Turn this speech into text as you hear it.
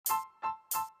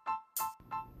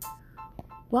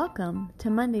Welcome to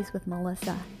Mondays with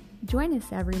Melissa. Join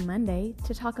us every Monday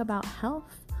to talk about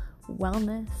health,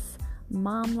 wellness,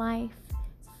 mom life,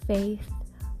 faith,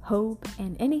 hope,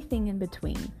 and anything in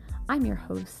between. I'm your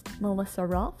host, Melissa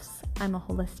Rolfs. I'm a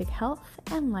holistic health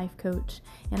and life coach,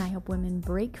 and I help women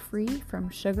break free from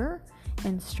sugar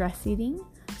and stress eating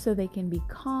so they can be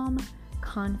calm,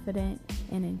 confident,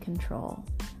 and in control.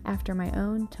 After my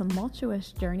own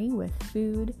tumultuous journey with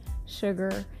food,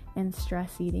 sugar, and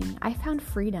stress eating, I found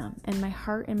freedom, and my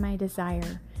heart and my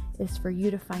desire is for you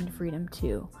to find freedom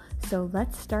too. So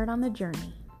let's start on the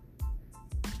journey.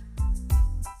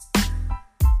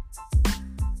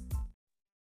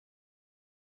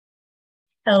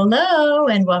 Hello,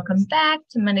 and welcome back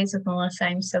to Mondays with Melissa.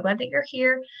 I'm so glad that you're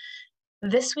here.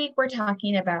 This week, we're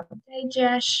talking about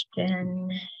digestion.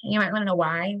 You might want to know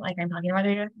why, I'm talking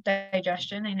about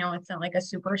digestion. I know it's not like a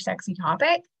super sexy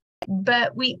topic,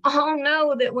 but we all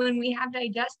know that when we have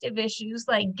digestive issues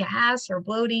like gas or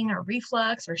bloating or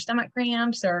reflux or stomach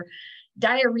cramps or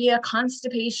diarrhea,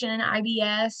 constipation,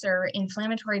 IBS, or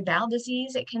inflammatory bowel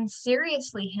disease, it can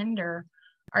seriously hinder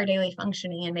our daily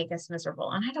functioning and make us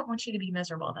miserable. And I don't want you to be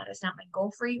miserable. That is not my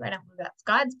goal for you. I don't believe that's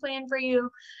God's plan for you.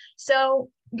 So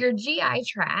your GI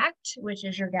tract, which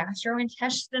is your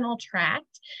gastrointestinal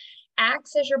tract,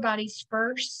 acts as your body's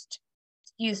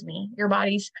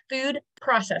food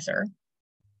processor.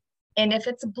 And if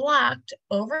it's blocked,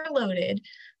 overloaded,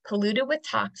 polluted with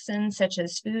toxins such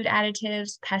as food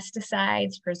additives,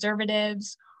 pesticides,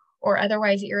 preservatives, or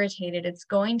otherwise irritated, it's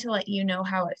going to let you know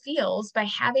how it feels by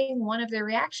having one of the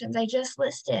reactions I just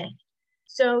listed.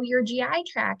 So your GI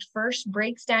tract first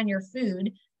breaks down your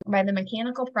food by the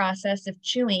mechanical process of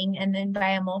chewing, and then by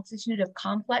a multitude of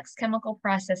complex chemical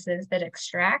processes that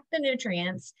extract the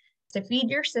nutrients to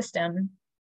feed your system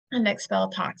and expel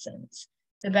toxins.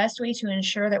 The best way to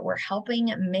ensure that we're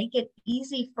helping make it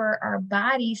easy for our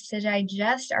bodies to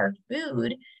digest our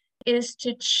food is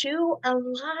to chew a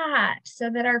lot so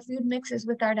that our food mixes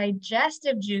with our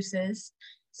digestive juices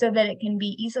so that it can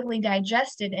be easily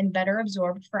digested and better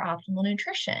absorbed for optimal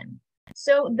nutrition.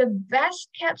 So the best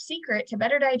kept secret to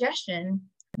better digestion,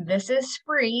 this is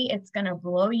free, it's going to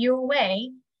blow you away.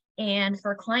 And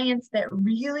for clients that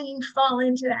really fall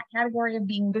into that category of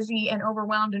being busy and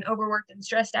overwhelmed and overworked and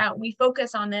stressed out, we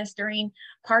focus on this during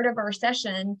part of our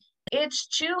session. It's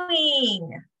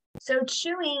chewing. So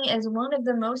chewing is one of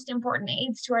the most important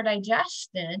aids to our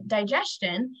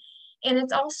digestion, and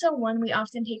it's also one we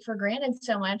often take for granted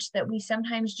so much that we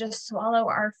sometimes just swallow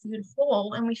our food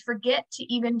whole and we forget to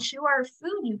even chew our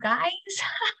food, you guys.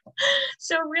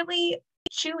 So really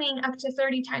chewing up to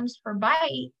 30 times per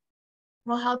bite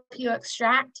will help you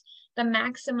extract the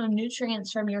maximum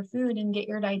nutrients from your food and get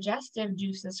your digestive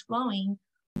juices flowing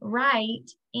right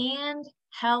and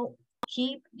help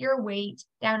keep your weight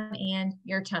down and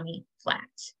your tummy flat.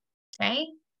 Okay?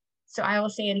 So I will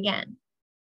say it again.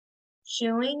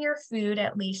 Chewing your food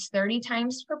at least 30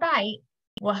 times per bite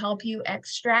will help you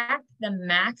extract the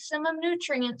maximum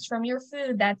nutrients from your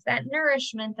food. That's that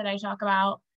nourishment that I talk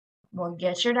about. Will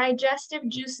get your digestive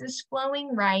juices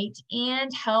flowing right and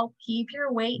help keep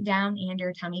your weight down and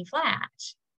your tummy flat.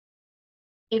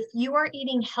 If you are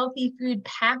eating healthy food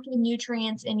packed with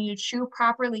nutrients and you chew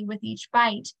properly with each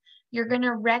bite, you're going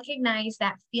to recognize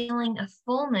that feeling of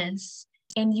fullness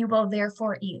and you will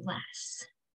therefore eat less.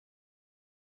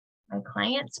 My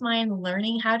clients' mind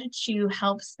learning how to chew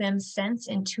helps them sense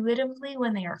intuitively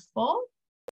when they are full,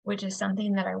 which is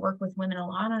something that I work with women a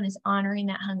lot on, is honoring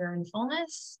that hunger and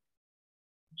fullness,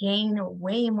 gain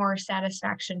way more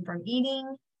satisfaction from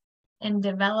eating, and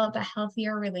develop a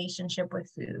healthier relationship with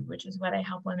food, which is what I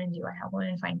help women do. I help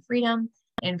women find freedom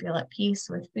and feel at peace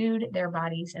with food, their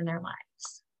bodies, and their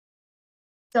lives.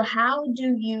 So how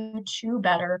do you chew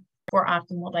better for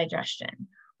optimal digestion?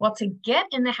 Well, to get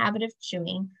in the habit of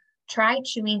chewing, try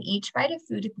chewing each bite of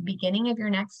food at the beginning of your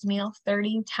next meal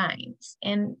 30 times.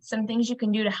 And some things you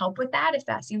can do to help with that, if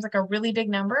that seems like a really big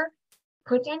number,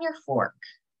 put down your fork.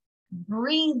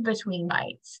 Breathe between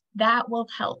bites. That will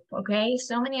help, okay?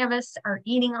 So many of us are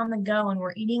eating on the go and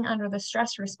we're eating under the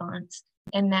stress response,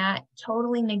 and that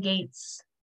totally negates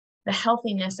the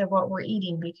healthiness of what we're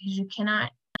eating because you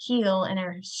cannot heal in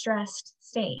a stressed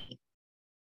state.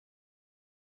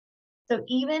 So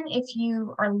even if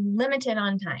you are limited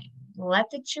on time, let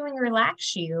the chewing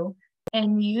relax you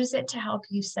and use it to help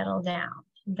you settle down.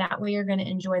 That way you're going to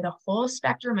enjoy the whole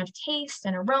spectrum of taste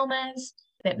and aromas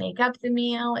that make up the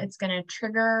meal. It's going to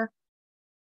trigger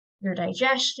your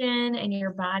digestion, and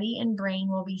your body and brain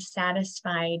will be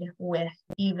satisfied with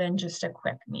even just a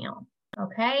quick meal.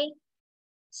 Okay?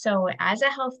 So as a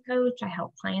health coach, I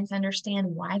help clients understand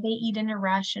why they eat in a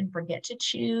rush and forget to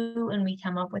chew, and we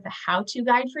come up with a how-to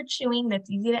guide for chewing that's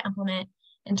easy to implement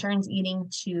and turns eating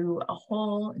to a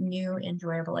whole new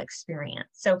enjoyable experience.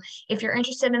 So if you're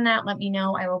interested in that, let me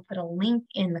know. I will put a link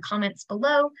in the comments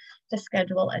below to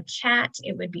schedule a chat.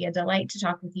 It would be a delight to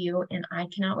talk with you, and I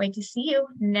cannot wait to see you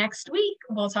next week.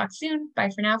 We'll talk soon.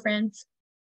 Bye for now, friends.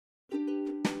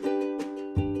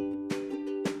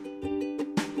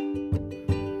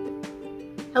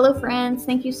 Hello, friends.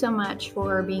 Thank you so much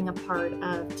for being a part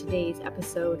of today's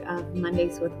episode of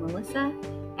Mondays with Melissa.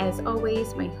 As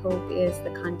always, my hope is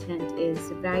the content is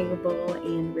valuable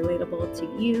and relatable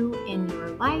to you in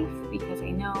your life, because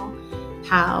I know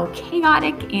how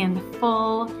chaotic and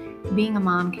full being a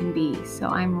mom can be. So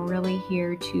I'm really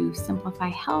here to simplify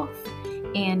health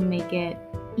and make it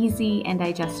easy and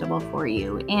digestible for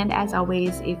you. And as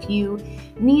always, if you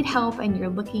need help and you're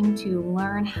looking to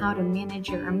learn how to manage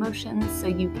your emotions so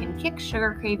you can kick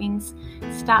sugar cravings,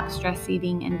 stop stress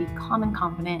eating, and be calm and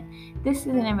confident, this is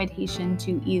an invitation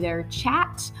to either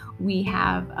chat. We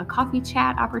have a coffee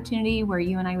chat opportunity where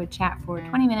you and I would chat for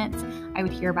 20 minutes. I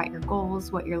would hear about your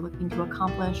goals, what you're looking to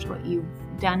accomplish, what you've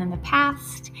done in the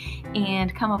past,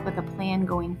 and come up with a plan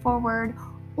going forward.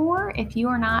 Or if you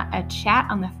are not a chat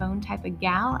on the phone type of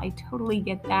gal, I totally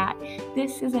get that.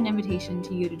 This is an invitation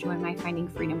to you to join my Finding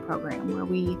Freedom program, where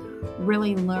we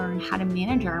really learn how to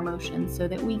manage our emotions so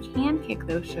that we can kick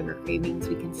those sugar cravings,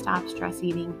 we can stop stress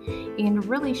eating, and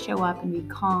really show up and be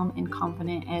calm and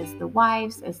confident as the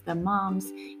wives, as the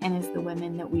moms, and as the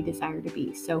women that we desire to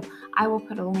be. So I will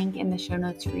put a link in the show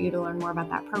notes for you to learn more about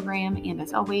that program. And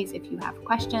as always, if you have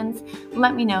questions,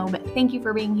 let me know. But thank you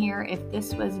for being here. If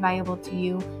this was valuable to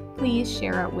you, please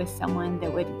share it with someone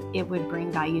that it would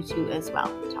bring value to as well.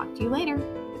 Talk to you later.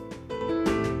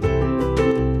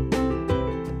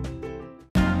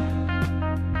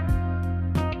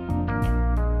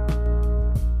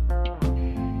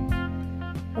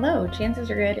 Hello,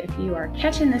 chances are good if you are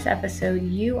catching this episode,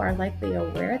 you are likely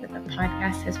aware that the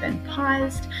podcast has been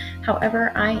paused.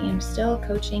 However, I am still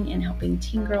coaching and helping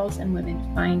teen girls and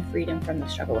women find freedom from the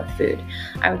struggle with food.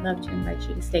 I would love to invite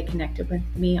you to stay connected with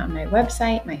me on my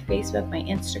website, my Facebook, my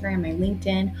Instagram, my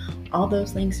LinkedIn. All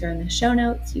those links are in the show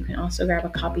notes. You can also grab a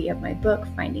copy of my book,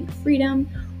 Finding Freedom.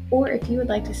 Or if you would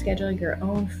like to schedule your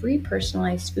own free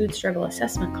personalized food struggle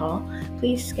assessment call,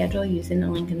 please schedule using the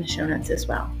link in the show notes as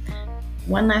well.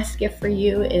 One last gift for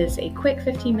you is a quick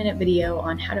 15-minute video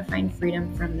on how to find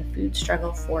freedom from the food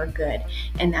struggle for good,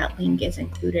 and that link is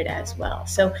included as well.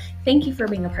 So thank you for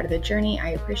being a part of the journey. I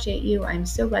appreciate you. I'm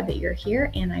so glad that you're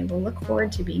here, and I will look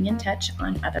forward to being in touch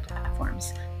on other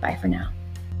platforms. Bye for now.